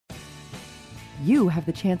you have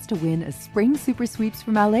the chance to win a spring super sweeps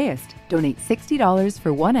from LAist. Donate $60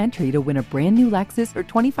 for one entry to win a brand new Lexus or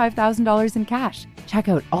 $25,000 in cash. Check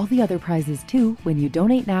out all the other prizes too when you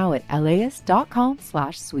donate now at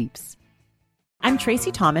laist.com/sweeps. I'm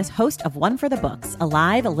Tracy Thomas, host of One for the Books, a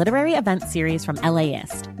live literary event series from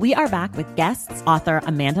LAist. We are back with guests, author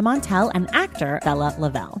Amanda Montell and actor Bella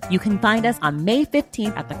Lavelle. You can find us on May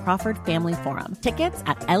 15th at the Crawford Family Forum. Tickets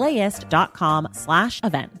at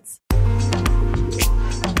laist.com/events.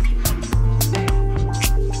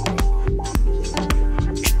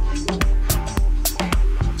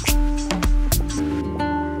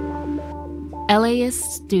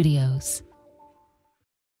 LAist Studios.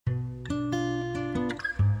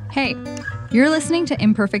 Hey, you're listening to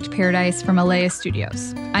Imperfect Paradise from LAist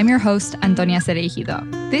Studios. I'm your host, Antonia Cereijido.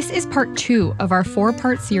 This is part 2 of our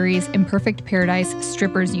 4-part series, Imperfect Paradise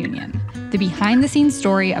Strippers Union, the behind-the-scenes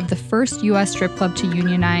story of the first U.S. strip club to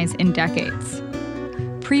unionize in decades.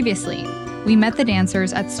 Previously, we met the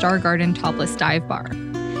dancers at Star Garden Topless Dive Bar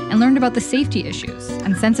and learned about the safety issues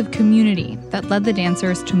and sense of community that led the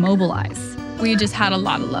dancers to mobilize. We just had a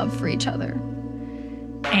lot of love for each other.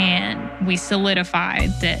 And we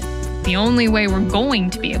solidified that the only way we're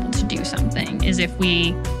going to be able to do something is if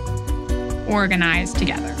we organize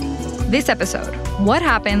together. This episode, what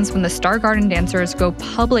happens when the Star Garden dancers go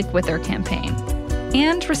public with their campaign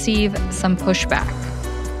and receive some pushback?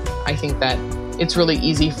 I think that it's really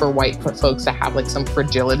easy for white folks to have like some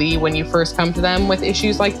fragility when you first come to them with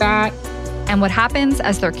issues like that. And what happens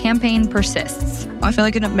as their campaign persists. I feel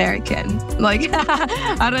like an American. Like,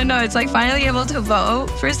 I don't know. It's like finally able to vote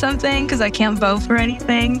for something because I can't vote for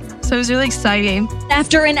anything. So it was really exciting.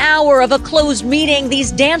 After an hour of a closed meeting,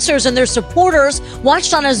 these dancers and their supporters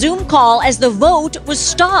watched on a Zoom call as the vote was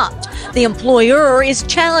stopped. The employer is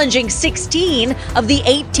challenging 16 of the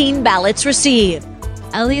 18 ballots received.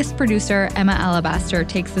 LAist producer Emma Alabaster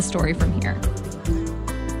takes the story from here.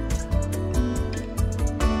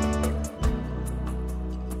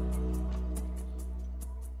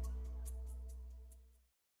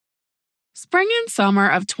 Spring and summer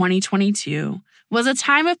of 2022 was a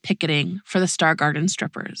time of picketing for the Star Garden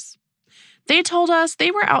strippers. They told us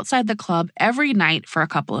they were outside the club every night for a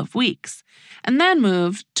couple of weeks, and then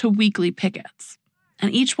moved to weekly pickets.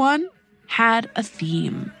 And each one had a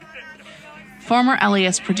theme. Former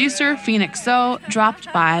LAist producer Phoenix So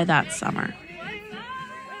dropped by that summer.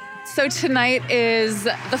 So tonight is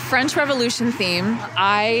the French Revolution theme.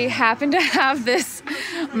 I happen to have this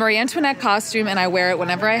Marie Antoinette costume, and I wear it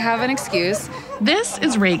whenever I have an excuse. This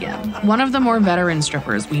is Reagan, one of the more veteran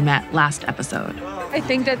strippers we met last episode. I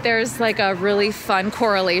think that there's like a really fun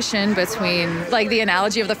correlation between like the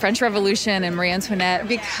analogy of the French Revolution and Marie Antoinette,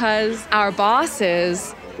 because our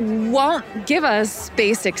bosses won't give us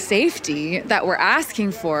basic safety that we're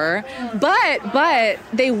asking for, but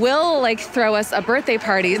they will like throw us a birthday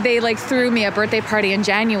party. They like threw me a birthday party in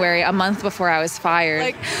January, a month before I was fired.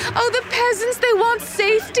 Like, oh, the peasants, they want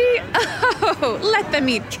safety? Oh, let them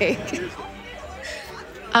eat cake.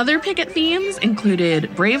 Other picket themes included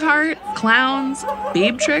Braveheart, clowns,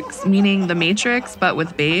 babe tricks, meaning the Matrix, but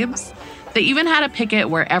with babes. They even had a picket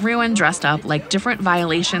where everyone dressed up like different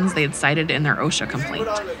violations they'd cited in their OSHA complaint,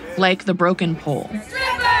 like the broken pole.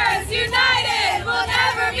 Strippers united will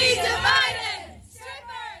never be divided.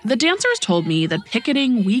 The dancers told me that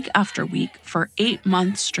picketing week after week for 8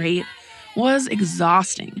 months straight was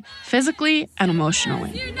exhausting, physically and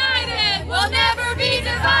emotionally. United will never be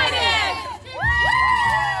divided.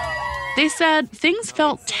 They said things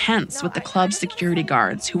felt tense with the club's security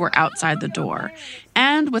guards who were outside the door,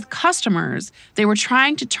 and with customers, they were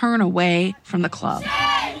trying to turn away from the club.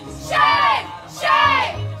 Shame! Shame!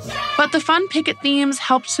 Shame! But the fun picket themes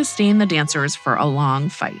helped sustain the dancers for a long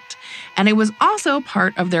fight, and it was also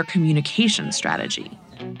part of their communication strategy.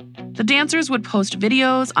 The dancers would post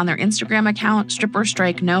videos on their Instagram account, Stripper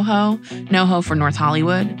Strike NoHo, NoHo for North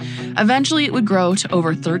Hollywood. Eventually, it would grow to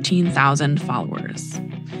over 13,000 followers.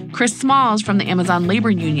 Chris Smalls from the Amazon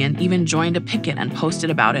Labor Union even joined a picket and posted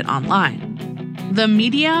about it online. The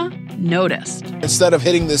media noticed. Instead of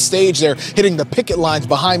hitting the stage, they're hitting the picket lines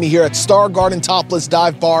behind me here at Star Garden Topless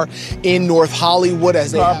Dive Bar in North Hollywood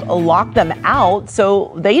as they locked them out,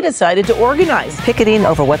 so they decided to organize. Picketing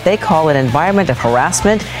over what they call an environment of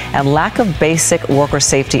harassment and lack of basic worker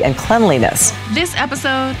safety and cleanliness. This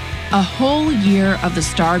episode, a whole year of the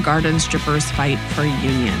Star Garden strippers' fight for a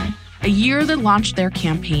union. A year that launched their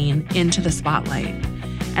campaign into the spotlight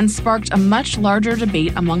and sparked a much larger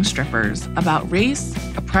debate among strippers about race,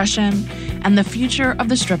 oppression, and the future of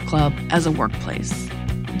the strip club as a workplace.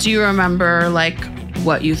 Do you remember,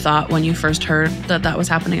 what you thought when you first heard that was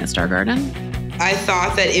happening at Star Garden? I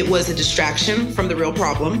thought that it was a distraction from the real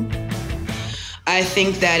problem. I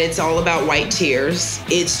think that it's all about white tears.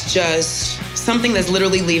 It's just something that's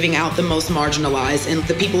literally leaving out the most marginalized, and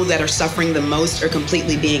the people that are suffering the most are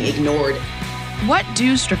completely being ignored. What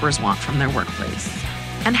do strippers want from their workplace?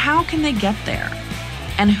 And how can they get there?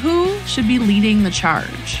 And who should be leading the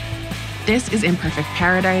charge? This is Imperfect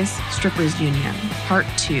Paradise, Strippers Union, Part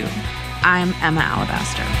 2. I'm Emma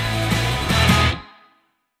Alabaster.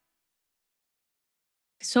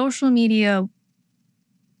 Social media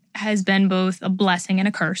has been both a blessing and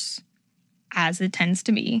a curse, as it tends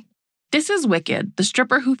to be. This is Wicked, the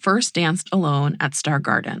stripper who first danced alone at Star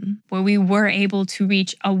Garden, where we were able to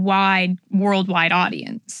reach a wide, worldwide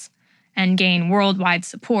audience and gain worldwide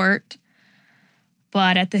support.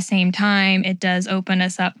 But at the same time, it does open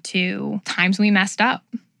us up to times we messed up.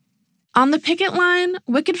 On the picket line,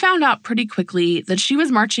 Wicked found out pretty quickly that she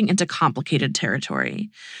was marching into complicated territory,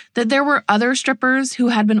 that there were other strippers who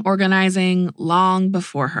had been organizing long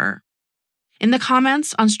before her. In the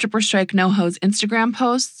comments on Stripper Strike NoHo's Instagram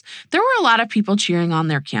posts, there were a lot of people cheering on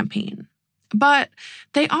their campaign. But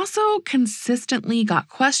they also consistently got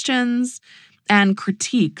questions and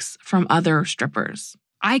critiques from other strippers.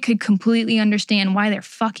 I could completely understand why they're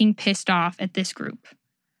fucking pissed off at this group,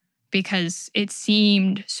 because it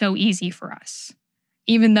seemed so easy for us.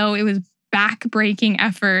 Even though it was back-breaking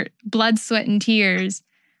effort, blood, sweat, and tears,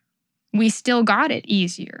 we still got it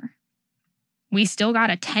easier. We still got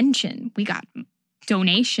attention. We got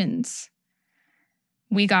donations.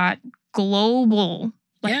 We got global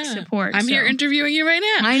support. I'm here interviewing you right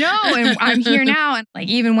now. I know, and I'm here now. And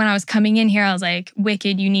even when I was coming in here, I was like,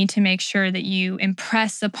 Wicked, you need to make sure that you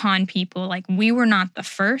impress upon people. We were not the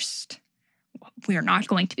first. We are not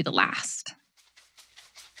going to be the last.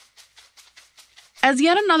 As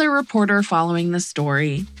yet another reporter following this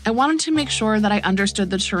story, I wanted to make sure that I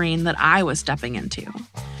understood the terrain that I was stepping into.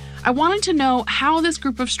 I wanted to know how this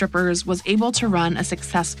group of strippers was able to run a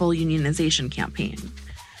successful unionization campaign,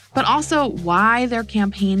 but also why their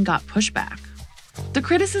campaign got pushback. The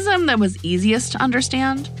criticism that was easiest to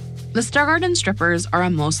understand: the Star Garden strippers are a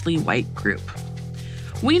mostly white group.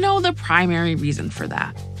 We know the primary reason for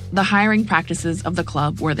that: the hiring practices of the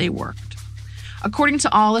club where they worked. According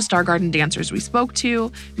to all the Star Garden dancers we spoke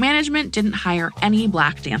to, management didn't hire any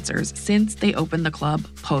black dancers since they opened the club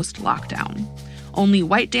post-lockdown. Only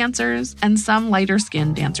white dancers and some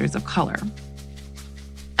lighter-skinned dancers of color.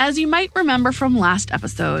 As you might remember from last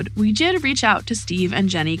episode, we did reach out to Steve and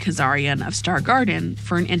Jenny Kazarian of Star Garden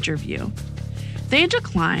for an interview. They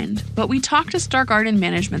declined, but we talked to Star Garden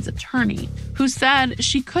management's attorney, who said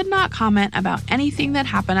she could not comment about anything that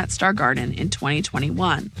happened at Star Garden in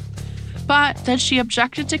 2021, but that she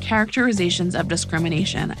objected to characterizations of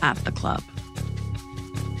discrimination at the club.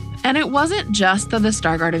 And it wasn't just that the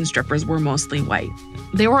Star Garden strippers were mostly white.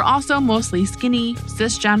 They were also mostly skinny,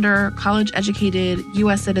 cisgender, college-educated,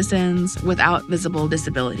 U.S. citizens without visible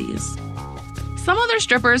disabilities. Some other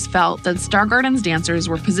strippers felt that Star Garden's dancers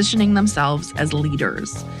were positioning themselves as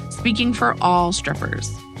leaders, speaking for all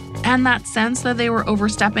strippers. And that sense that they were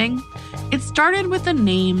overstepping, it started with the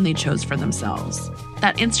name they chose for themselves,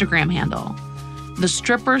 that Instagram handle, the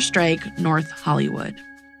Stripper Strike North Hollywood.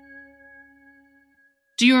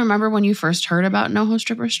 Do you remember when you first heard about NoHo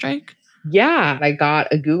Stripper Strike? Yeah, I got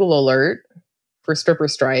a Google alert for Stripper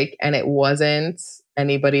Strike, and it wasn't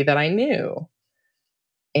anybody that I knew.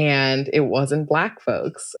 And it wasn't Black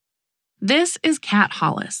folks. This is Kat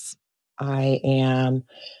Hollis. I am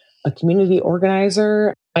a community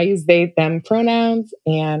organizer. I use they, them pronouns,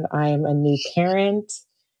 and I'm a new parent,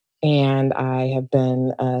 and I have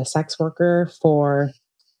been a sex worker for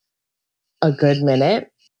a good minute.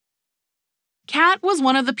 Kat was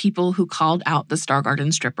one of the people who called out the Star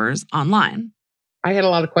Garden strippers online. I had a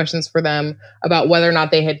lot of questions for them about whether or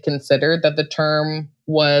not they had considered that the term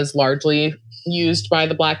was largely used by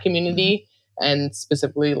the Black community and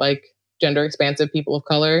specifically gender expansive people of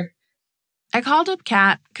color. I called up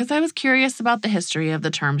Kat because I was curious about the history of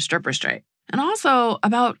the term stripper strike and also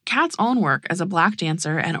about Kat's own work as a Black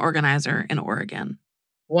dancer and organizer in Oregon.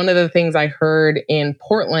 One of the things I heard in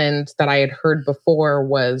Portland that I had heard before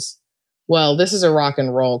was, well, this is a rock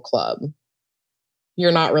and roll club.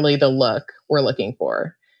 You're not really the look we're looking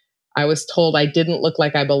for. I was told I didn't look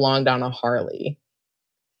like I belonged on a Harley.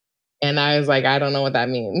 And I was like, I don't know what that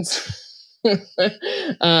means.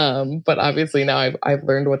 But obviously now I've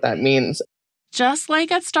learned what that means. Just like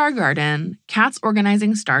at Star Garden, Kat's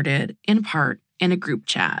organizing started, in part, in a group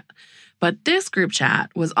chat. But this group chat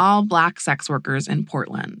was all Black sex workers in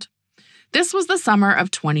Portland. This was the summer of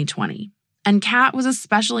 2020, and Kat was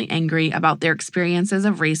especially angry about their experiences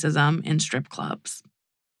of racism in strip clubs.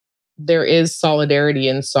 there is solidarity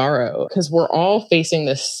in sorrow because we're all facing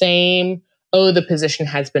the same, oh, the position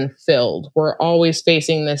has been filled. We're always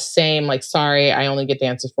facing the same, like, sorry, I only get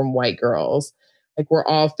dances from white girls. Like, we're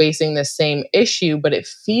all facing the same issue, but it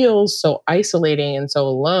feels so isolating and so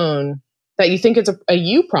alone that you think it's a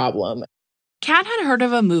you problem. Kat had heard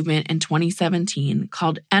of a movement in 2017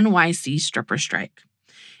 called NYC Stripper Strike.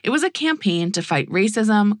 It was a campaign to fight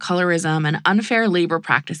racism, colorism, and unfair labor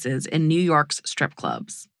practices in New York's strip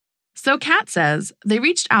clubs. So Kat says they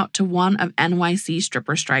reached out to one of NYC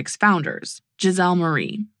Stripper Strike's founders, Giselle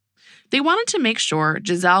Marie. They wanted to make sure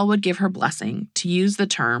Giselle would give her blessing to use the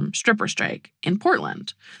term stripper strike in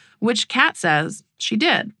Portland, which Kat says she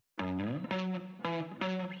did.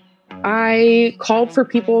 I called for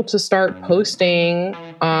people to start posting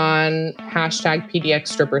on hashtag PDX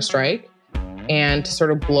Stripper Strike and to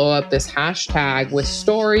sort of blow up this hashtag with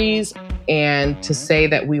stories and to say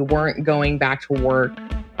that we weren't going back to work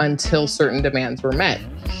until certain demands were met.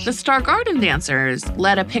 The Star Garden dancers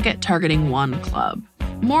led a picket targeting one club,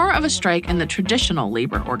 more of a strike in the traditional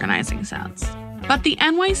labor organizing sense. But the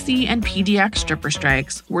NYC and PDX stripper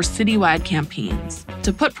strikes were citywide campaigns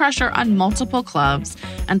to put pressure on multiple clubs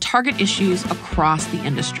and target issues across the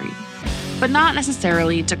industry, but not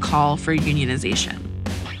necessarily to call for unionization.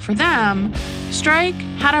 For them, strike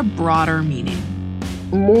had a broader meaning.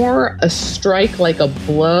 More a strike like a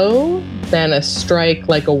blow than a strike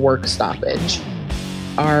like a work stoppage.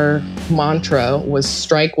 Our mantra was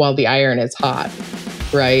strike while the iron is hot,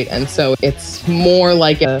 right? And so it's more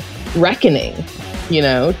like a reckoning,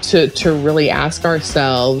 to really ask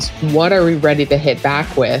ourselves, what are we ready to hit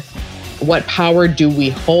back with? What power do we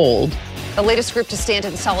hold? The latest group to stand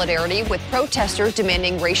in solidarity with protesters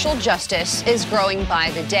demanding racial justice is growing by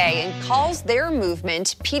the day and calls their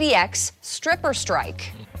movement PDX Stripper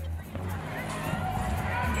Strike.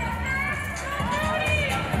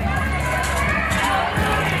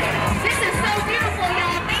 This is so beautiful,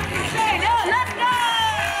 y'all. Thank you, Shane. Let's go!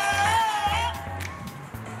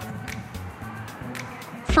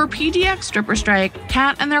 For PDX Stripper Strike,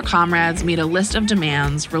 Kat and their comrades made a list of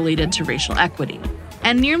demands related to racial equity.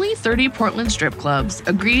 And nearly 30 Portland strip clubs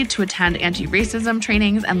agreed to attend anti-racism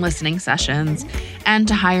trainings and listening sessions and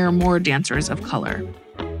to hire more dancers of color.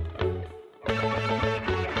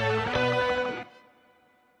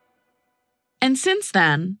 And since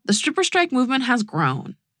then, the stripper strike movement has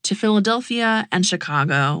grown to Philadelphia and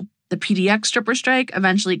Chicago. The PDX stripper strike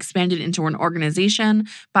eventually expanded into an organization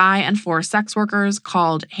by and for sex workers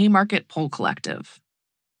called Haymarket Pole Collective.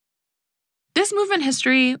 This movement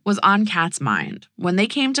history was on Kat's mind when they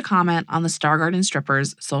came to comment on the Star Garden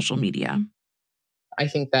strippers' social media. I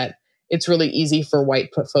think that it's really easy for white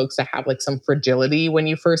folks to have like some fragility when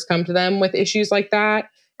you first come to them with issues like that.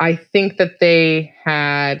 I think that they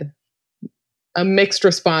had a mixed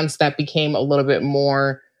response that became a little bit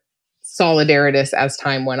more solidaritous as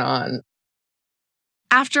time went on.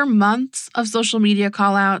 After months of social media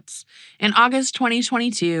callouts, in August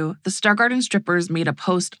 2022, the Star Garden strippers made a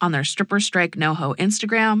post on their Stripper Strike NoHo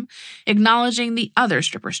Instagram, acknowledging the other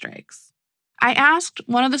stripper strikes. I asked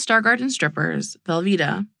one of the Star Garden strippers,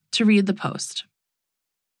 Velveeta, to read the post.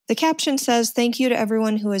 The caption says, "Thank you to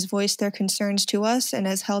everyone who has voiced their concerns to us and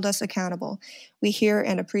has held us accountable. We hear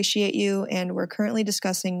and appreciate you, and we're currently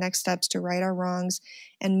discussing next steps to right our wrongs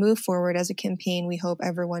and move forward as a campaign we hope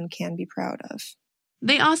everyone can be proud of."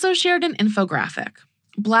 They also shared an infographic,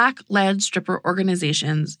 Black-led stripper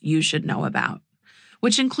organizations you should know about,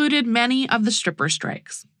 which included many of the stripper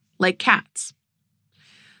strikes, like Kat's.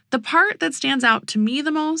 The part that stands out to me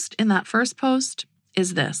the most in that first post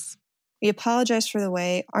is this. We apologize for the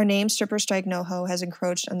way our name Stripper Strike NoHo has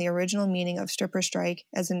encroached on the original meaning of stripper strike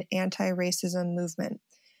as an anti-racism movement.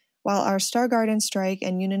 While our Star Garden strike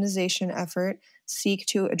and unionization effort seek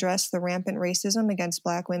to address the rampant racism against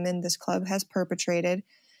Black women this club has perpetrated,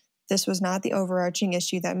 this was not the overarching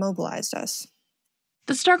issue that mobilized us.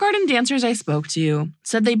 The Star Garden dancers I spoke to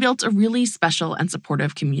said they built a really special and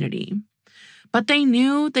supportive community. But they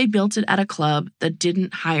knew they built it at a club that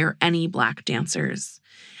didn't hire any Black dancers.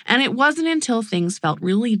 And it wasn't until things felt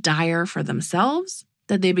really dire for themselves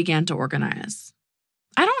that they began to organize.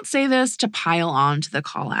 I don't say this to pile on to the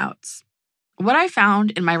call-outs. What I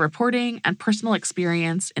found in my reporting and personal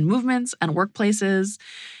experience in movements and workplaces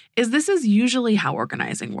is this is usually how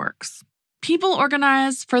organizing works. People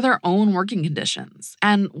organize for their own working conditions,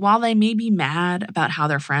 and while they may be mad about how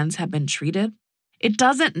their friends have been treated, it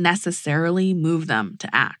doesn't necessarily move them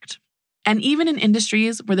to act. And even in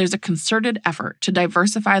industries where there's a concerted effort to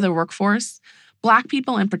diversify the workforce, Black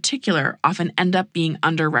people in particular often end up being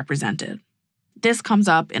underrepresented. This comes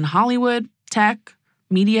up in Hollywood, tech,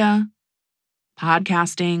 media,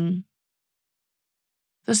 podcasting,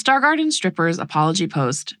 The Star Garden strippers' apology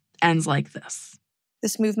post ends like this.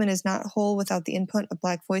 This movement is not whole without the input of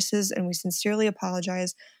Black voices, and we sincerely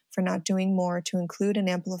apologize for not doing more to include and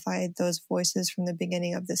amplify those voices from the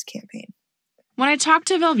beginning of this campaign. When I talked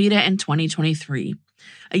to Velveeta in 2023,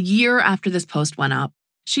 a year after this post went up,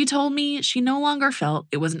 she told me she no longer felt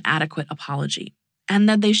it was an adequate apology and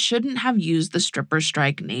that they shouldn't have used the stripper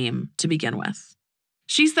strike name to begin with.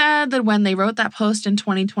 She said that when they wrote that post in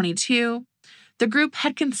 2022, the group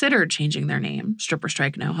had considered changing their name, Stripper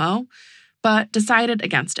Strike NoHo, but decided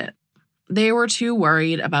against it. They were too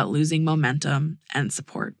worried about losing momentum and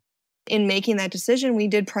support. In making that decision, we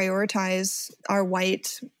did prioritize our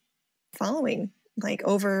white following,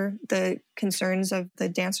 over the concerns of the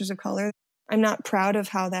dancers of color. I'm not proud of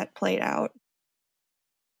how that played out.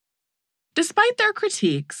 Despite their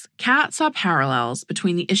critiques, Kat saw parallels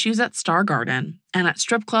between the issues at Star Garden and at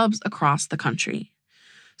strip clubs across the country.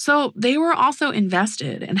 So they were also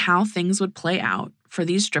invested in how things would play out for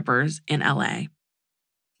these strippers in LA.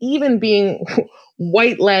 Even being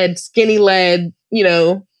white-led, skinny-led,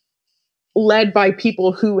 led by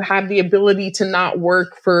people who have the ability to not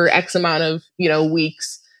work for X amount of,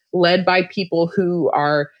 weeks, led by people who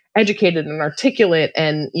are educated and articulate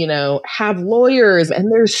and, have lawyers.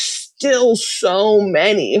 And there's still so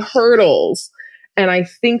many hurdles. And I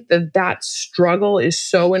think that struggle is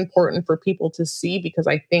so important for people to see, because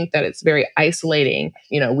I think that it's very isolating.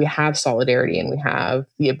 We have solidarity and we have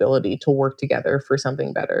the ability to work together for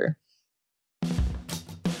something better.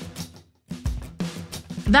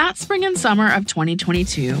 That spring and summer of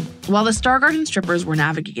 2022, while the Star Garden strippers were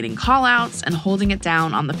navigating call-outs and holding it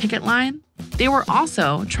down on the picket line, they were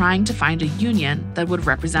also trying to find a union that would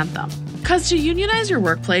represent them. Because to unionize your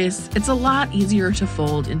workplace, it's a lot easier to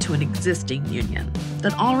fold into an existing union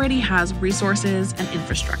that already has resources and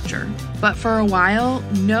infrastructure. But for a while,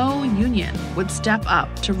 no union would step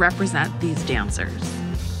up to represent these dancers.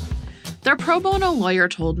 Their pro bono lawyer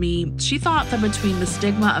told me she thought that between the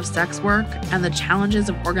stigma of sex work and the challenges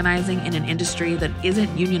of organizing in an industry that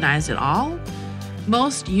isn't unionized at all,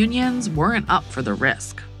 most unions weren't up for the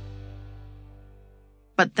risk.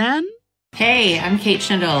 But then... Hey, I'm Kate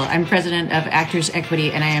Schindel. I'm president of Actors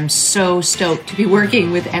Equity, and I am so stoked to be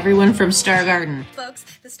working with everyone from Star Garden.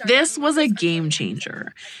 This was a game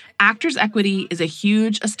changer. Actors Equity is a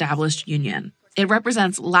huge established union. It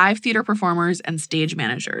represents live theater performers and stage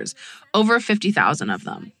managers, over 50,000 of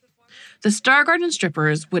them. The Star Garden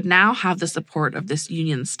strippers would now have the support of this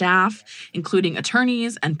union staff, including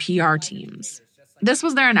attorneys and PR teams. This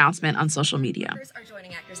was their announcement on social media. Are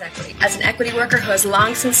joining Actors Equity. As an equity worker who has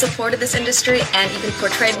long since supported this industry and even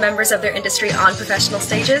portrayed members of their industry on professional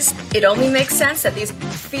stages, it only makes sense that these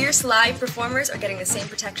fierce live performers are getting the same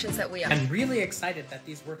protections that we are. I'm really excited that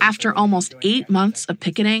these workers... After almost 8 months of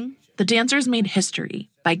picketing, the dancers made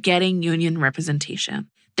history by getting union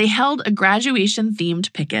representation. They held a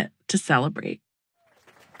graduation-themed picket to celebrate.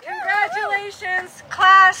 Congratulations,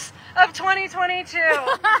 class of 2022. Woo!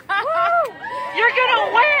 You're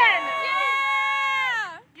gonna win!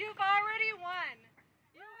 Yeah! You've already won.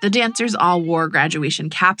 The dancers all wore graduation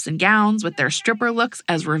caps and gowns with their stripper looks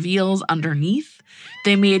as reveals underneath.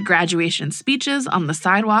 They made graduation speeches on the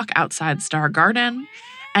sidewalk outside Star Garden.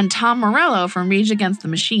 And Tom Morello from Rage Against the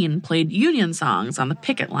Machine played union songs on the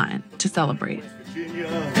picket line to celebrate.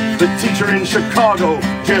 The teacher in Chicago,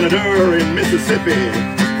 janitor in Mississippi,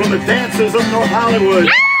 from the dancers of North Hollywood.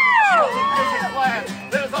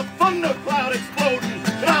 There's a thundercloud exploding,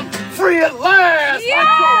 and I'm free at last!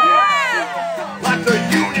 Yeah! Like the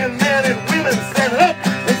union men and women standing up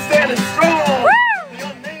and standing strong.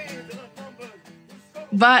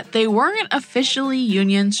 But they weren't officially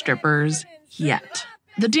union strippers yet.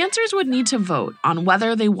 The dancers would need to vote on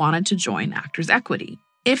whether they wanted to join Actors Equity.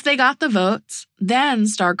 If they got the votes, then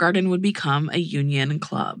Star Garden would become a union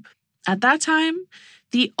club. At that time,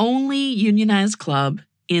 the only unionized club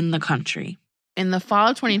in the country. In the fall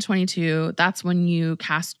of 2022, that's when you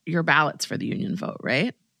cast your ballots for the union vote,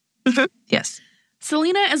 right? Yes.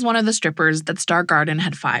 Selena is one of the strippers that Star Garden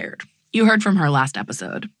had fired. You heard from her last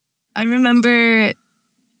episode. I remember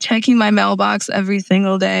checking my mailbox every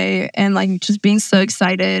single day and just being so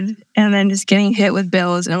excited and then just getting hit with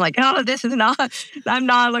bills. And I'm like, oh, I'm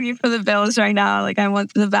not looking for the bills right now. I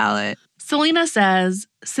want the ballot. Selena says,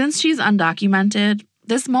 since she's undocumented,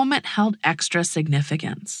 this moment held extra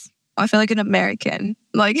significance. I feel like an American.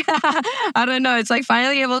 I don't know. It's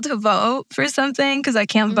finally able to vote for something because I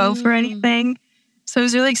can't vote for anything. So it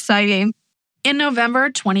was really exciting. In November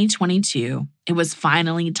 2022, it was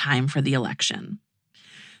finally time for the election.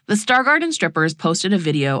 The Star Garden strippers posted a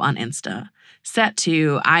video on Insta set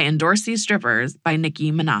to I Endorse These Strippers by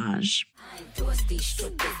Nicki Minaj.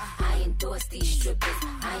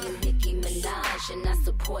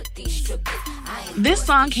 This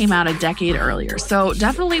song came out a decade earlier, so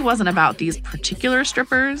definitely wasn't about these particular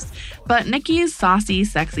strippers, but Nicki's saucy,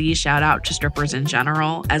 sexy shout out to strippers in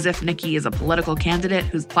general, as if Nicki is a political candidate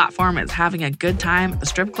whose platform is having a good time at the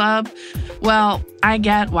strip club, well, I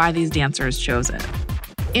get why these dancers chose it.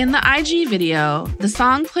 In the IG video, the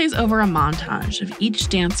song plays over a montage of each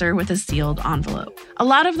dancer with a sealed envelope. A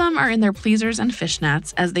lot of them are in their pleasers and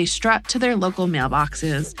fishnets as they strut to their local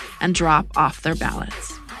mailboxes and drop off their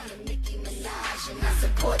ballots.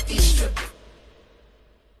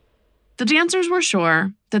 The dancers were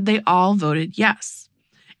sure that they all voted yes.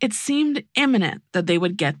 It seemed imminent that they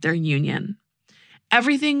would get their union.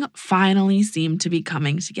 Everything finally seemed to be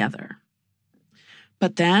coming together.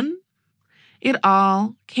 But then, it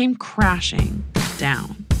all came crashing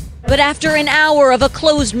down. But after an hour of a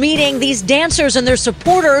closed meeting, these dancers and their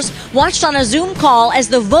supporters watched on a Zoom call as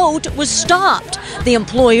the vote was stopped. The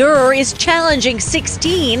employer is challenging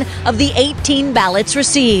 16 of the 18 ballots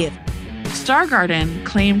received. Star Garden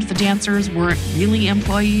claimed the dancers weren't really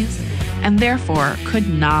employees and therefore could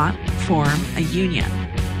not form a union.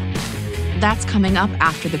 That's coming up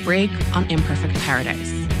after the break on Imperfect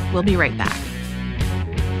Paradise. We'll be right back.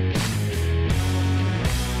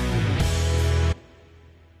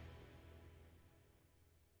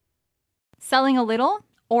 Selling a little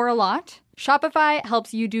or a lot? Shopify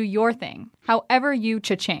helps you do your thing, however you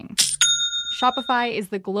cha-ching. Shopify is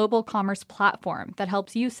the global commerce platform that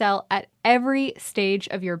helps you sell at every stage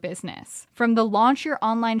of your business. From the launch your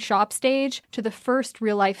online shop stage to the first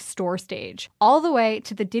real-life store stage, all the way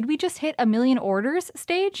to the did we just hit 1 million orders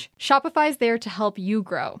stage? Shopify's there to help you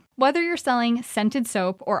grow. Whether you're selling scented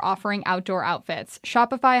soap or offering outdoor outfits,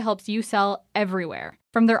 Shopify helps you sell everywhere.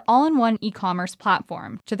 From their all-in-one e-commerce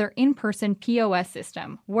platform to their in-person POS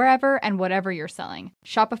system, wherever and whatever you're selling,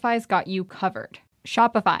 Shopify's got you covered.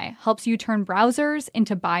 Shopify helps you turn browsers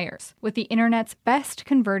into buyers with the internet's best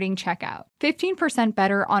converting checkout. 15%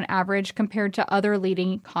 better on average compared to other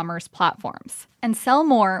leading commerce platforms. And sell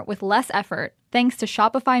more with less effort thanks to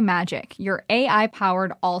Shopify Magic, your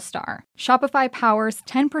AI-powered all-star. Shopify powers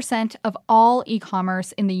 10% of all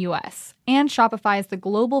e-commerce in the US. And Shopify is the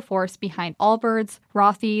global force behind Allbirds,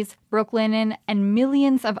 Rothy's, Brooklinen, and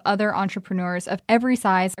millions of other entrepreneurs of every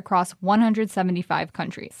size across 175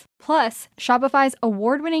 countries. Plus, Shopify's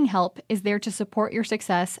award-winning help is there to support your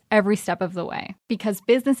success every step of the way. Because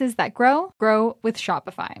businesses that grow, grow with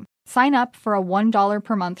Shopify. Sign up for a $1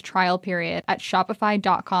 per month trial period at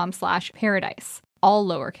shopify.com/paradise, all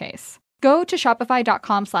lowercase. Go to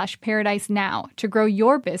shopify.com/paradise now to grow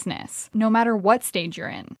your business, no matter what stage you're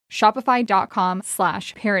in.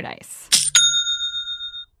 Shopify.com/paradise.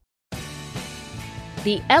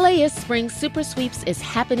 The LAist Spring Super Sweeps is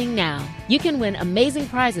happening now. You can win amazing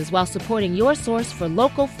prizes while supporting your source for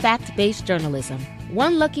local fact-based journalism.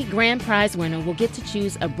 One lucky grand prize winner will get to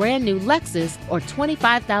choose a brand new Lexus or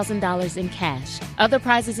 $25,000 in cash. Other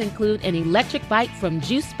prizes include an electric bike from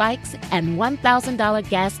Juice Bikes and $1,000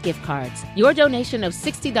 gas gift cards. Your donation of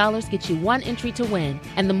 $60 gets you one entry to win,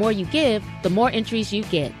 and the more you give, the more entries you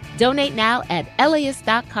get. Donate now at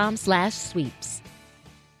laist.com/sweeps.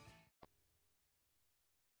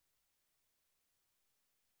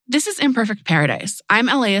 This is Imperfect Paradise. I'm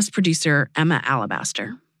LAist producer Emma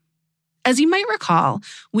Alabaster. As you might recall,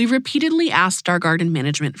 we repeatedly asked Star Garden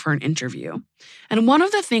management for an interview. And one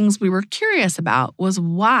of the things we were curious about was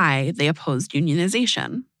why they opposed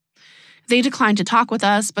unionization. They declined to talk with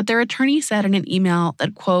us, but their attorney said in an email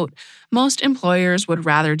that, quote, most employers would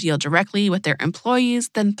rather deal directly with their employees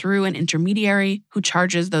than through an intermediary who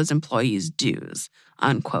charges those employees dues,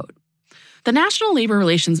 unquote. The National Labor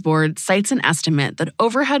Relations Board cites an estimate that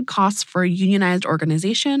overhead costs for a unionized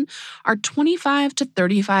organization are 25 to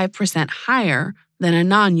 35% higher than a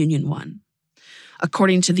non-union one.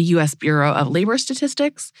 According to the U.S. Bureau of Labor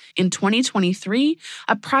Statistics, in 2023,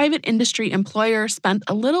 a private industry employer spent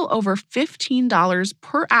a little over $15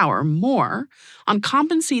 per hour more on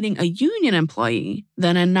compensating a union employee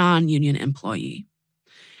than a non-union employee.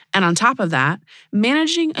 And on top of that,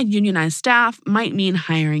 managing a unionized staff might mean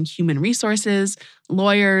hiring human resources,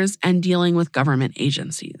 lawyers, and dealing with government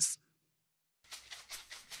agencies.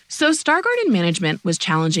 So Star Garden management was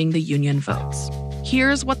challenging the union votes.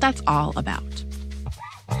 Here's what that's all about.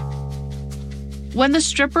 When the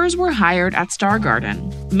strippers were hired at Star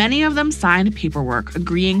Garden, many of them signed paperwork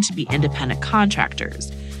agreeing to be independent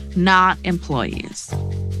contractors, not employees.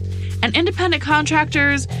 And independent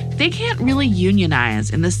contractors, they can't really unionize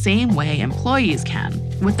in the same way employees can,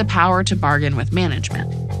 with the power to bargain with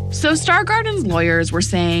management. So Star Garden's lawyers were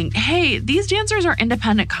saying, hey, these dancers are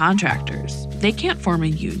independent contractors. They can't form a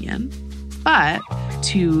union. But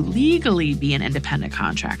to legally be an independent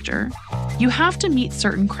contractor, you have to meet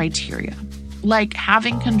certain criteria, like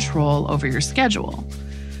having control over your schedule.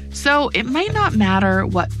 So it might not matter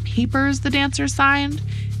what papers the dancers signed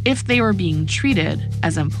if they were being treated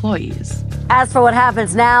as employees. As for what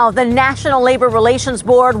happens now, the National Labor Relations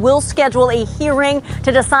Board will schedule a hearing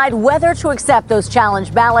to decide whether to accept those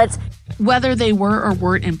challenge ballots. Whether they were or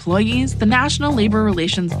weren't employees, the National Labor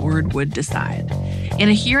Relations Board would decide, in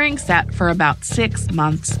a hearing set for about 6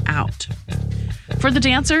 months out. For the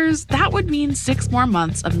dancers, that would mean 6 more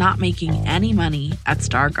months of not making any money at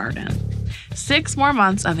Star Garden. 6 more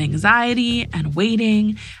months of anxiety and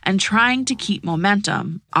waiting and trying to keep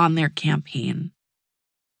momentum on their campaign.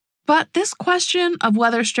 But this question of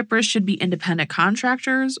whether strippers should be independent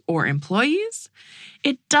contractors or employees,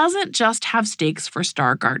 it doesn't just have stakes for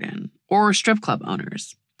Star Garden or strip club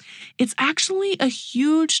owners. It's actually a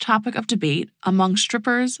huge topic of debate among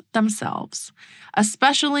strippers themselves,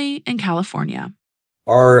 especially in California.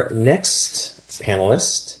 Our next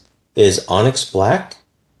panelist is Onyx Black.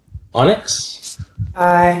 Onyx?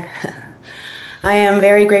 I am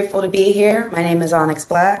very grateful to be here. My name is Onyx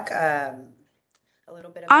Black.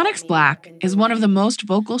 Onyx Black is one of the most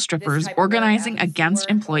vocal strippers organizing against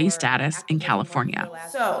employee status in California.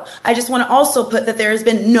 So I just want to also put that there has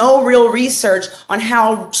been no real research on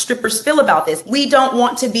how strippers feel about this. We don't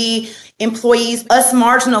want to be employees. Us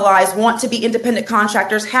marginalized want to be independent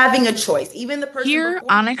contractors having a choice. Even the person Here,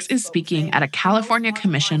 Onyx is speaking at a California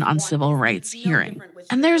Commission on Civil Rights hearing.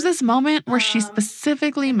 And there's this moment where she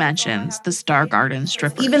specifically mentions the Star Garden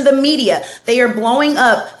strippers. Even the media, they are blowing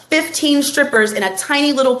up 15 strippers in a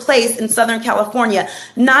tiny little place in Southern California,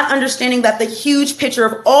 not understanding that the huge picture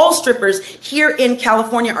of all strippers here in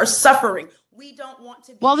California are suffering.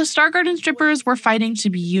 While the Star Garden strippers were fighting to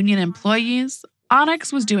be union employees,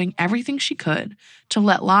 Onyx was doing everything she could to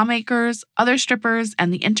let lawmakers, other strippers,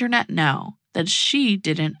 and the internet know that she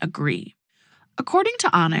didn't agree. According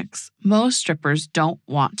to Onyx, most strippers don't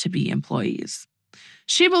want to be employees.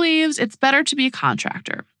 She believes it's better to be a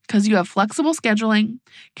contractor because you have flexible scheduling,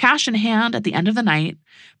 cash in hand at the end of the night,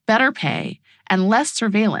 better pay, and less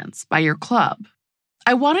surveillance by your club.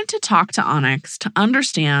 I wanted to talk to Onyx to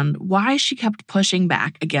understand why she kept pushing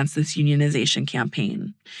back against this unionization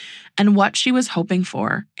campaign and what she was hoping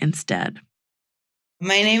for instead.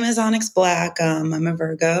 My name is Onyx Black. I'm a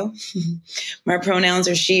Virgo. My pronouns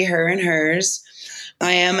are she, her, and hers.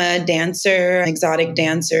 I am a dancer, exotic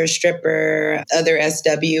dancer, stripper, other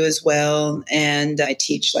SW as well, and I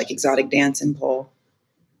teach like exotic dance and pole.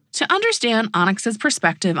 To understand Onyx's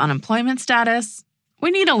perspective on employment status, we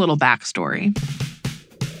need a little backstory.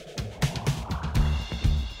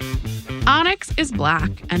 Onyx is Black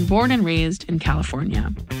and born and raised in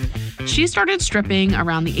California. She started stripping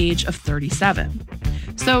around the age of 37.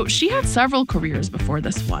 So she had several careers before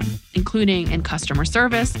this one, including in customer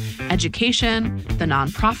service, education, the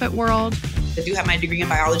nonprofit world. I do have my degree in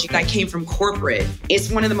biology. I came from corporate.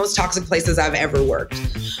 It's one of the most toxic places I've ever worked.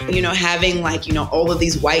 You know, having all of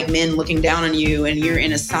these white men looking down on you and you're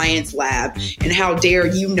in a science lab and how dare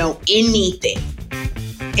you know anything.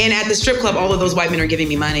 And at the strip club, all of those white men are giving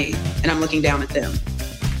me money and I'm looking down at them.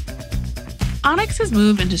 Onyx's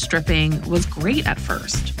move into stripping was great at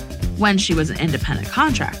first, when she was an independent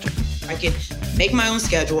contractor. I can make my own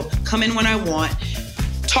schedule, come in when I want,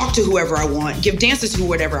 talk to whoever I want, give dances to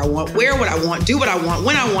whatever I want, wear what I want, do what I want,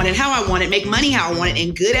 when I want it, how I want it, make money how I want it,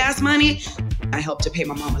 and good ass money. I helped to pay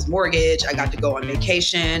my mama's mortgage. I got to go on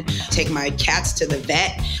vacation, take my cats to the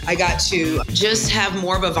vet. I got to just have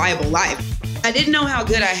more of a viable life. I didn't know how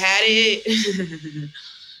good I had it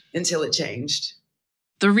until it changed.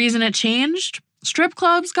 The reason it changed? Strip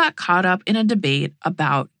clubs got caught up in a debate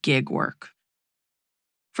about gig work.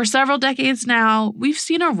 For several decades now, we've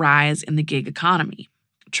seen a rise in the gig economy.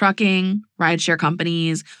 Trucking, rideshare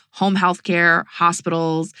companies, home healthcare,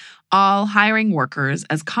 hospitals, all hiring workers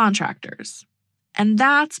as contractors. And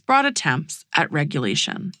that's brought attempts at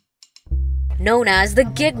regulation. Known as the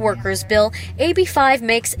Gig Workers Bill, AB 5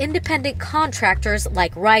 makes independent contractors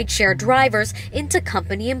like rideshare drivers into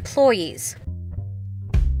company employees.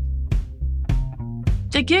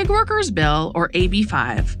 The Gig Workers Bill, or AB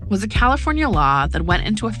 5, was a California law that went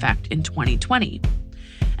into effect in 2020.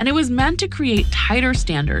 And it was meant to create tighter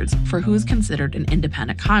standards for who's considered an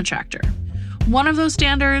independent contractor. One of those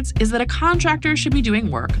standards is that a contractor should be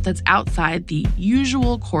doing work that's outside the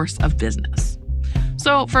usual course of business.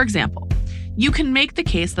 So, for example, you can make the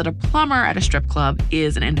case that a plumber at a strip club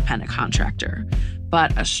is an independent contractor,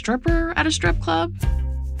 but a stripper at a strip club?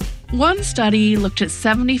 One study looked at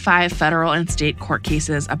 75 federal and state court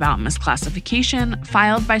cases about misclassification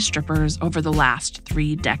filed by strippers over the last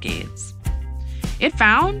 3 decades. It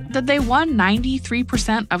found that they won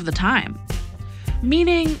 93% of the time,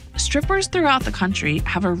 meaning strippers throughout the country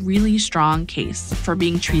have a really strong case for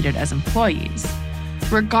being treated as employees,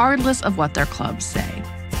 regardless of what their clubs say.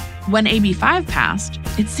 When AB 5 passed,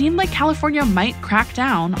 it seemed like California might crack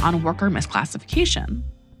down on worker misclassification.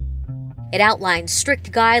 It outlines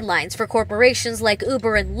strict guidelines for corporations like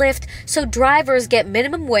Uber and Lyft so drivers get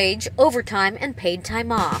minimum wage, overtime, and paid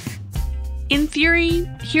time off. In theory,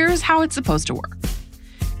 here's how it's supposed to work.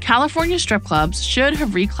 California strip clubs should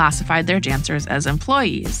have reclassified their dancers as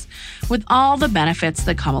employees, with all the benefits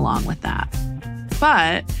that come along with that.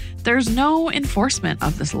 But there's no enforcement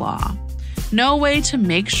of this law. No way to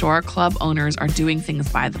make sure club owners are doing things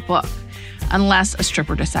by the book, unless a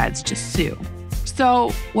stripper decides to sue. So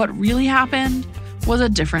what really happened was a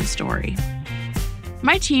different story.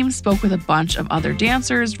 My team spoke with a bunch of other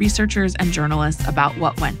dancers, researchers, and journalists about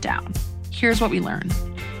what went down. Here's what we learned.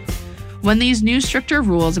 When these new stricter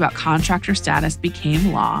rules about contractor status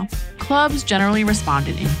became law, clubs generally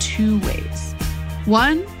responded in 2 ways.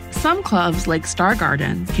 1, some clubs like Star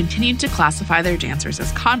Garden continued to classify their dancers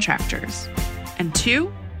as contractors. And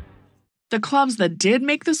 2, the clubs that did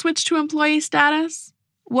make the switch to employee status,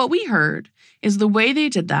 what we heard is the way they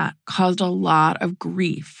did that caused a lot of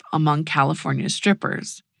grief among California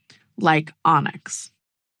strippers, like Onyx.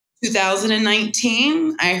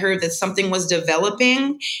 2019, I heard that something was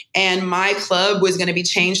developing and my club was going to be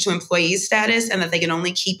changed to employee status and that they can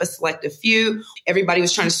only keep a selective few. Everybody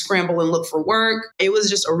was trying to scramble and look for work. It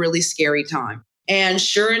was just a really scary time. And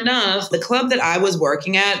sure enough, the club that I was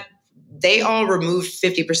working at, they all removed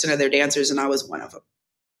 50% of their dancers and I was one of them.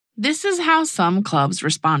 This is how some clubs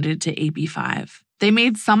responded to AB 5. They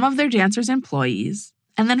made some of their dancers employees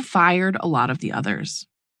and then fired a lot of the others.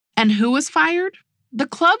 And who was fired? The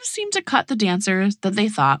clubs seemed to cut the dancers that they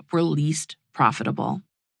thought were least profitable.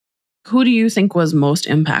 Who do you think was most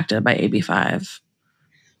impacted by AB 5?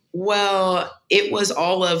 Well, it was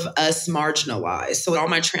all of us marginalized. So all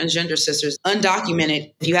my transgender sisters,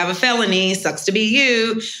 undocumented. If you have a felony, sucks to be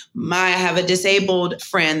you. I have a disabled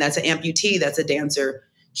friend that's an amputee, that's a dancer.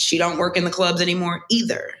 She don't work in the clubs anymore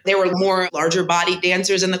either. There were more larger body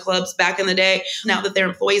dancers in the clubs back in the day. Now that they're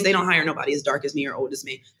employees, they don't hire nobody as dark as me or old as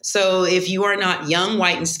me. So if you are not young,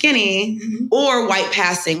 white, and skinny, or white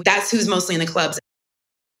passing, that's who's mostly in the clubs.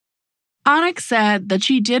 Onyx said that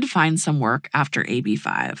she did find some work after AB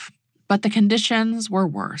 5, but the conditions were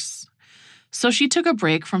worse. So she took a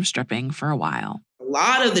break from stripping for a while. A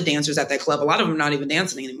lot of the dancers at that club, a lot of them are not even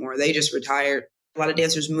dancing anymore. They just retired. A lot of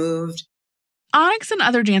dancers moved. Onyx and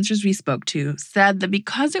other dancers we spoke to said that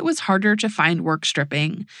because it was harder to find work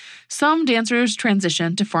stripping, some dancers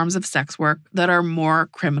transitioned to forms of sex work that are more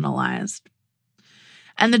criminalized.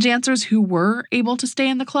 And the dancers who were able to stay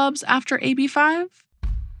in the clubs after AB 5?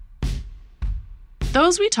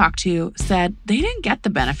 Those we talked to said they didn't get the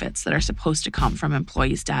benefits that are supposed to come from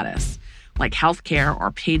employee status, like healthcare or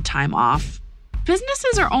paid time off.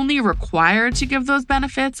 Businesses are only required to give those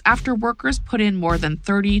benefits after workers put in more than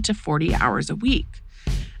 30 to 40 hours a week.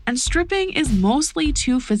 And stripping is mostly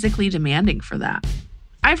too physically demanding for that.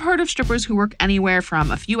 I've heard of strippers who work anywhere from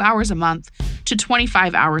a few hours a month to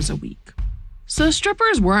 25 hours a week. So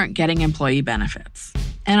strippers weren't getting employee benefits.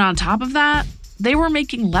 And on top of that, they were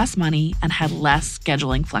making less money and had less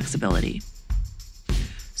scheduling flexibility.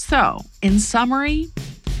 So, in summary,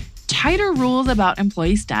 tighter rules about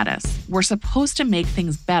employee status were supposed to make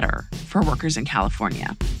things better for workers in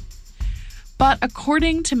California. But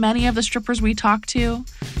according to many of the strippers we talked to,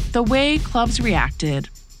 the way clubs reacted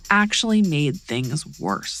actually made things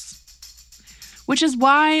worse. Which is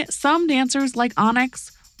why some dancers like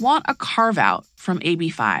Onyx want a carve-out from AB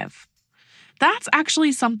 5. That's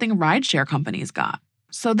actually something rideshare companies got,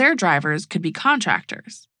 so their drivers could be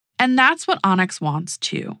contractors. And that's what Onyx wants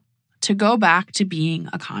too, to go back to being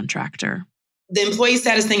a contractor. The employee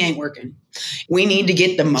status thing ain't working. We need to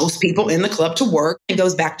get the most people in the club to work. It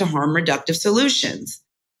goes back to harm reductive solutions.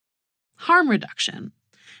 Harm reduction,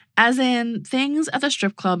 as in things at the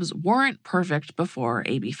strip clubs weren't perfect before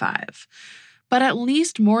AB 5, but at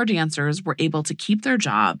least more dancers were able to keep their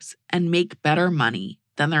jobs and make better money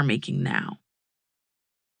than they're making now.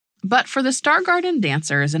 But for the Star Garden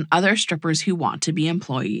dancers and other strippers who want to be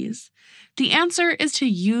employees, the answer is to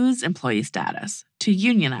use employee status, to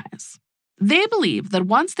unionize. They believe that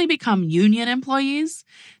once they become union employees,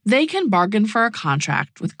 they can bargain for a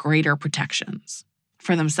contract with greater protections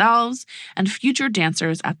for themselves and future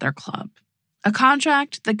dancers at their club. A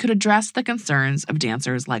contract that could address the concerns of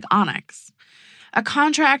dancers like Onyx. a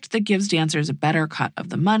contract that gives dancers a better cut of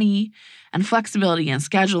the money and flexibility in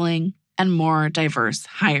scheduling and more diverse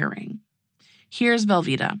hiring. Here's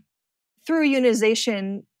Velveeta. Through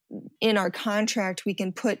unionization in our contract, we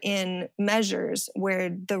can put in measures where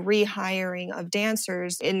the rehiring of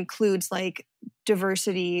dancers includes like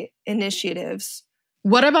diversity initiatives.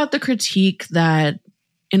 What about the critique that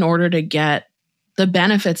in order to get the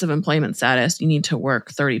benefits of employment status, you need to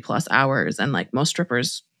work 30 plus hours, and like most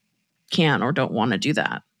strippers can't or don't want to do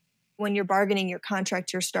that? When you're bargaining your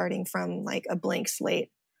contract, you're starting from like a blank slate.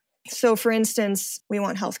 So for instance, we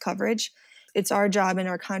want health coverage. It's our job in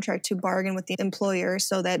our contract to bargain with the employer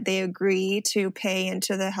so that they agree to pay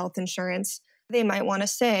into the health insurance. They might want to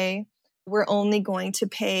say, we're only going to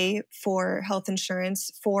pay for health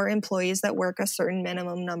insurance for employees that work a certain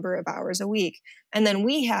minimum number of hours a week. And then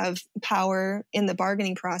we have power in the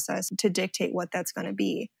bargaining process to dictate what that's going to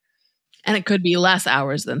be. And it could be less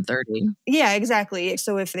hours than 30. Yeah, exactly.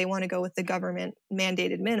 So if they want to go with the government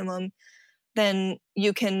mandated minimum, then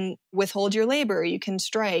you can withhold your labor, you can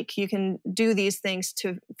strike, you can do these things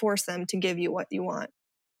to force them to give you what you want.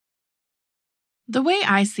 The way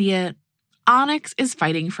I see it, Onyx is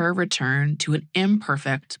fighting for a return to an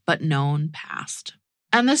imperfect but known past.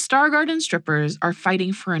 And the Star Garden strippers are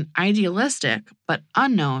fighting for an idealistic but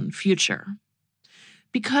unknown future.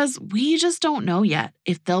 Because we just don't know yet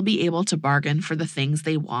if they'll be able to bargain for the things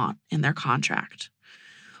they want in their contract.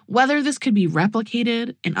 Whether this could be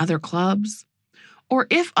replicated in other clubs, or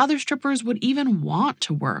if other strippers would even want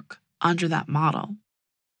to work under that model.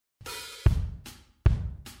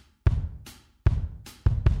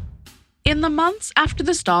 In the months after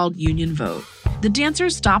the stalled union vote, the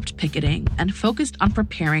dancers stopped picketing and focused on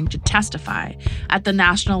preparing to testify at the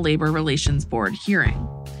National Labor Relations Board hearing,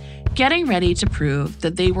 getting ready to prove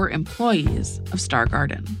that they were employees of Star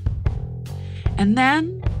Garden. And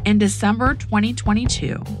then, in December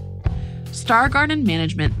 2022, Star Garden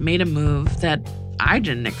management made a move that I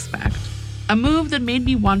didn't expect. A move that made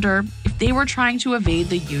me wonder if they were trying to evade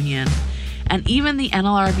the union and even the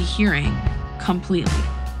NLRB hearing completely.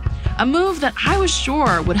 A move that I was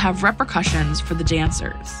sure would have repercussions for the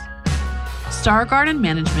dancers. Star Garden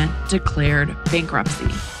management declared bankruptcy.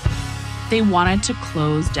 They wanted to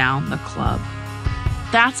close down the club.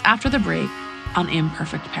 That's after the break on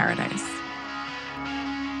Imperfect Paradise.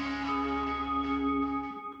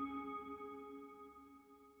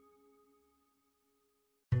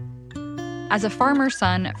 As a farmer's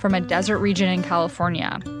son from a desert region in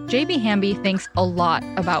California, J.B. Hamby thinks a lot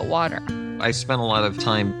about water. I spent a lot of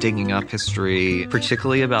time digging up history,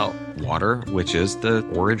 particularly about water, which is the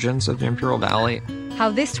origins of the Imperial Valley. How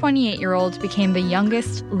this 28-year-old became the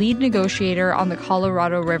youngest lead negotiator on the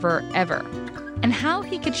Colorado River ever. And how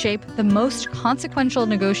he could shape the most consequential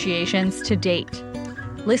negotiations to date.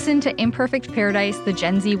 Listen to Imperfect Paradise, the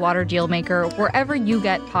Gen Z water dealmaker, wherever you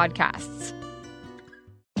get podcasts.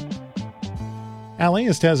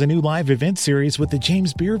 LAist has a new live event series with the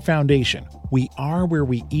James Beard Foundation. We Are Where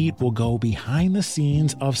We Eat will go behind the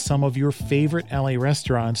scenes of some of your favorite LA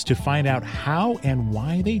restaurants to find out how and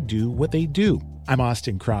why they do what they do. I'm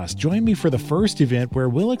Austin Cross. Join me for the first event where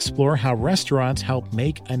we'll explore how restaurants help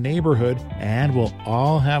make a neighborhood, and we'll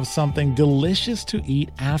all have something delicious to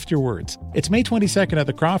eat afterwards. It's May 22nd at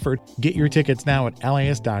the Crawford. Get your tickets now at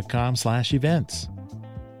LAist.com/events.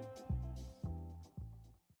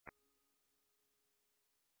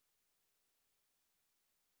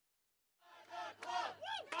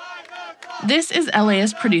 This is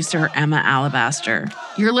LAist producer Emma Alabaster.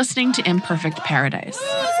 You're listening to Imperfect Paradise.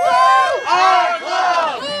 Our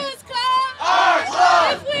club! Who's club? Our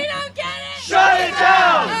club! If we don't get it, shut it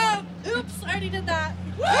down! Oops, I already did that.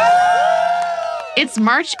 It's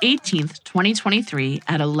March 18th, 2023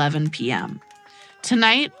 at 11 p.m.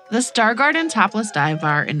 Tonight, the Star Garden Topless Dive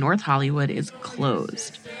Bar in North Hollywood is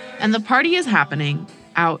closed, and the party is happening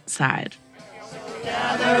outside.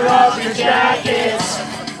 Gather up your jackets.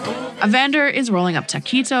 A vendor is rolling up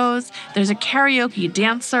taquitos, there's a karaoke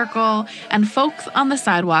dance circle, and folks on the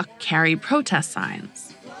sidewalk carry protest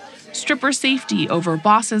signs. Stripper safety over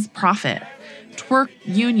boss's profit, twerk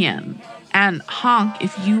union, and honk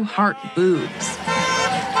if you heart boobs.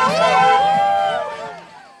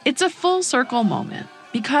 It's a full circle moment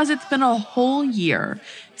because it's been a whole year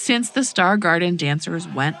since the Star Garden dancers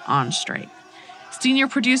went on strike. Senior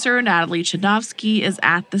producer Natalie Chudovsky is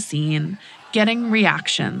at the scene, getting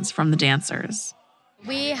reactions from the dancers.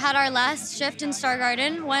 We had our last shift in Star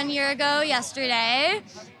Garden 1 year ago yesterday.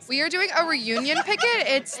 We are doing a reunion picket.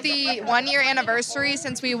 It's the 1 year anniversary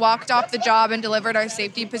since we walked off the job and delivered our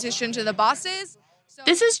safety petition to the bosses.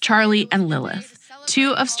 This is Charlie and Lilith,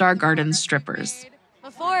 two of Star Garden's strippers.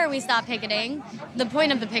 Before before we stopped picketing, the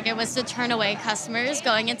point of the picket was to turn away customers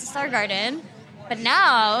going into Star Garden. But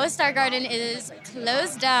now Star Garden is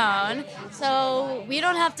closed down, so we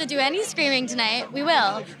don't have to do any screaming tonight. We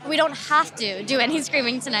will. But we don't have to do any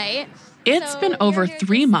screaming tonight. It's been over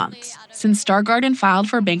 3 months since Star Garden filed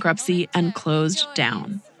for bankruptcy and closed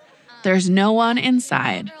down. There's no one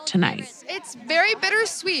inside tonight. It's very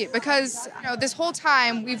bittersweet because, this whole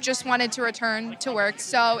time we've just wanted to return to work.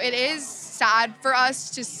 So it is sad for us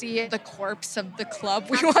to see the corpse of the club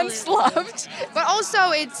we once loved. But also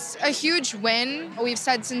it's a huge win. We've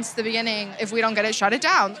said since the beginning, if we don't get it, shut it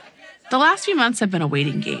down. The last few months have been a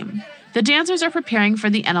waiting game. The dancers are preparing for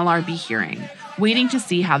the NLRB hearing, waiting to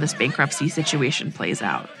see how this bankruptcy situation plays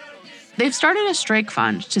out. They've started a strike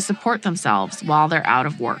fund to support themselves while they're out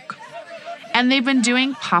of work. And they've been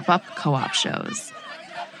doing pop-up co-op shows.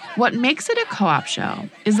 What makes it a co-op show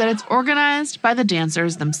is that it's organized by the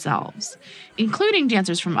dancers themselves, including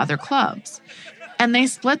dancers from other clubs, and they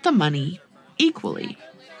split the money equally.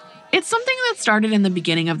 It's something that started in the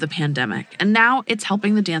beginning of the pandemic, and now it's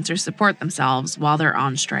helping the dancers support themselves while they're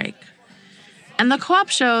on strike. And the co-op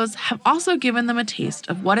shows have also given them a taste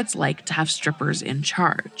of what it's like to have strippers in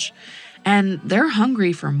charge, and they're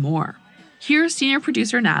hungry for more. Here's senior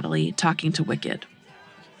producer Natalie talking to Wicked.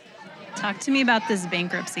 Talk to me about this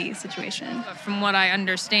bankruptcy situation. From what I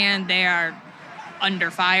understand, they are under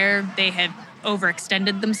fire. They have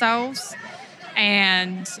overextended themselves.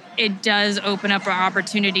 And it does open up an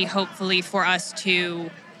opportunity, hopefully, for us to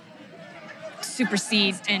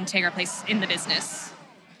supersede and take our place in the business.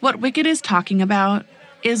 What Wicked is talking about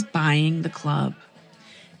is buying the club.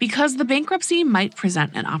 Because the bankruptcy might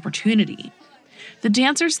present an opportunity. The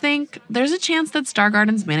dancers think there's a chance that Star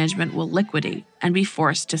Garden's management will liquidate and be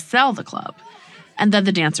forced to sell the club, and that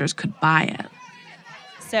the dancers could buy it.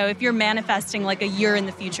 So if you're manifesting like a year in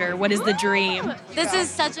the future, what is the dream? This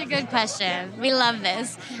is such a good question. We love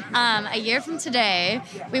this. A year from today,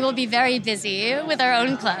 we will be very busy with our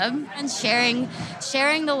own club and sharing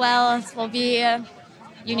the wealth. We'll be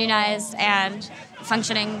unionized and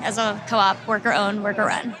functioning as a co-op, worker-owned,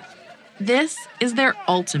 worker-run. This is their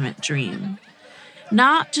ultimate dream.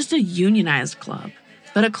 Not just a unionized club,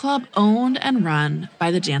 but a club owned and run by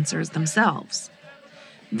the dancers themselves.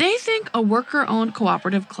 They think a worker-owned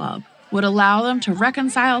cooperative club would allow them to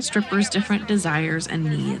reconcile strippers' different desires and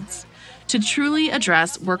needs, to truly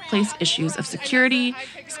address workplace issues of security,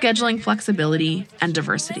 scheduling flexibility, and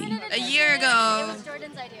diversity. A year ago,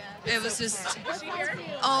 it was just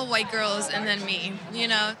all white girls and then me,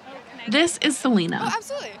 This is Selena. Oh,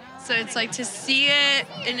 absolutely. So it's like to see it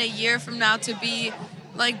in a year from now to be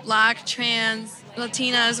like Black, trans,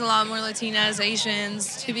 Latinas, a lot more Latinas,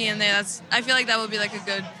 Asians, to be in there. I feel like that would be like a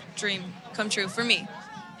good dream come true for me.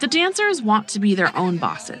 The dancers want to be their own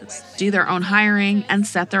bosses, do their own hiring, and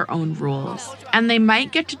set their own rules. And they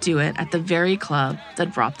might get to do it at the very club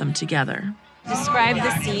that brought them together. Describe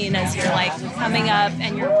the scene as you're coming up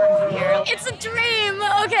and you're working here. It's a dream.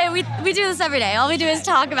 Okay, we do this every day. All we do is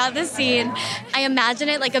talk about this scene. I imagine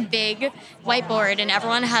it like a big whiteboard and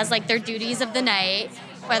everyone has their duties of the night,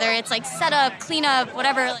 whether it's setup, cleanup,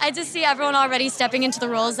 whatever. I just see everyone already stepping into the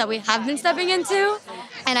roles that we have been stepping into.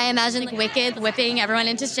 And I imagine Wicked whipping everyone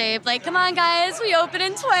into shape. Come on guys, we open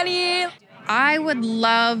in 20. I would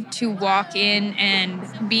love to walk in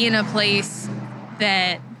and be in a place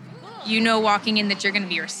that walking in that you're going to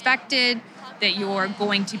be respected, that you're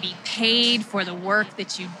going to be paid for the work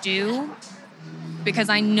that you do. Because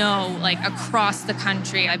I know, across the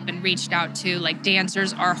country, I've been reached out to,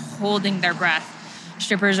 dancers are holding their breath.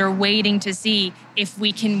 Strippers are waiting to see if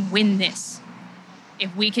we can win this,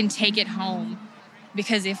 if we can take it home.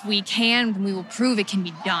 Because if we can, then we will prove it can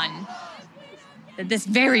be done. That this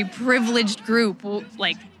very privileged group will,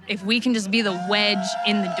 if we can just be the wedge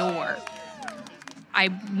in the door, I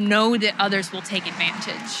know that others will take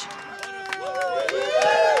advantage.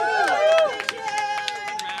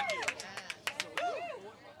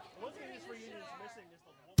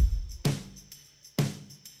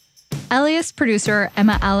 LAist producer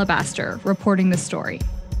Emma Alabaster reporting the story.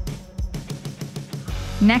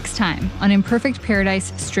 Next time on Imperfect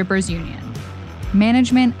Paradise Strippers Union,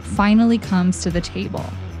 management finally comes to the table.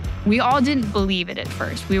 We all didn't believe it at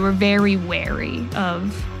first. We were very wary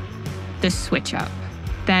of the switch up.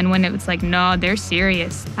 Then when it was no, they're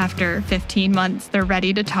serious. After 15 months, they're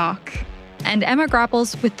ready to talk. And Emma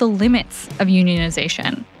grapples with the limits of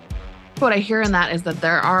unionization. What I hear in that is that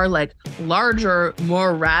there are larger,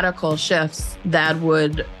 more radical shifts that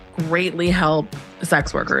would greatly help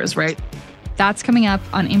sex workers, right? That's coming up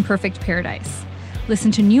on Imperfect Paradise.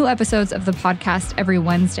 Listen to new episodes of the podcast every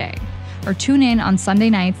Wednesday. or tune in on Sunday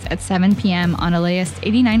nights at 7 p.m. on LAist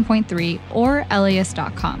 89.3 or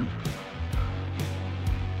LAist.com.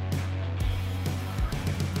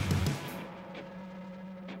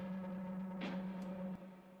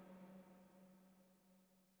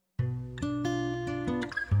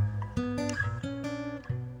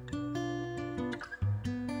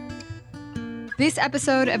 This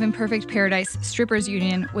episode of Imperfect Paradise Strippers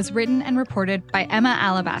Union was written and reported by Emma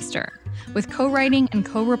Alabaster, with co-writing and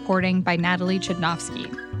co-reporting by Natalie Chudnovsky.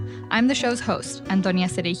 I'm the show's host, Antonia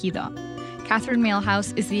Cereijido. Catherine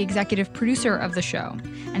Mailhouse is the executive producer of the show,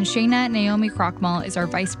 and Shayna Naomi Krochmal is our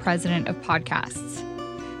vice president of podcasts.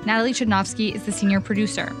 Natalie Chudnovsky is the senior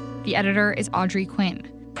producer. The editor is Audrey Quinn.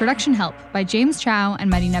 Production help by James Chow and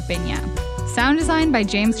Marina Peña. Sound design by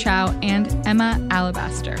James Chow and Emma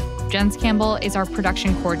Alabaster. Jens Campbell is our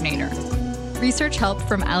production coordinator. Research help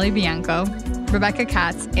from Ali Bianco, Rebecca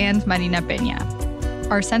Katz, and Marina Peña.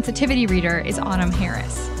 Our sensitivity reader is Autumn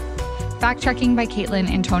Harris. Fact-checking by Caitlin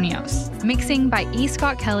Antonios. Mixing by E.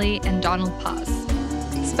 Scott Kelly and Donald Paz.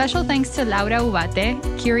 Special thanks to Laura Ubate,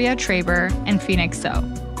 Kyria Traber, and Phoenix So.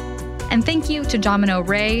 And thank you to Domino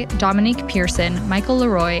Ray, Dominique Pearson, Michael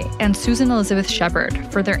Leroy, and Susan Elizabeth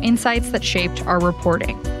Shepard for their insights that shaped our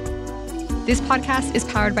reporting. This podcast is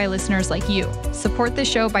powered by listeners like you. Support the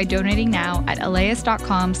show by donating now at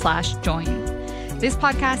LAist.com/join. This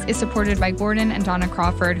podcast is supported by Gordon and Donna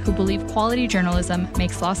Crawford, who believe quality journalism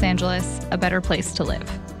makes Los Angeles a better place to live.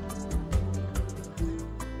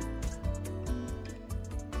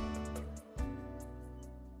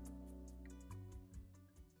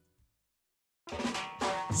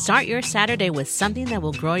 Start your Saturday with something that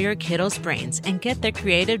will grow your kiddos' brains and get their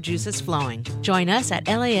creative juices flowing. Join us at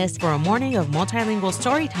LAist for a morning of multilingual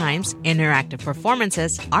story times, interactive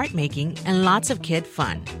performances, art making, and lots of kid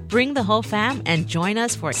fun. Bring the whole fam and join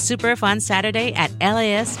us for a super fun Saturday at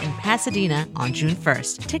LAist in Pasadena on June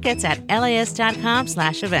 1st. Tickets at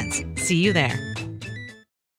LAist.com/events. See you there.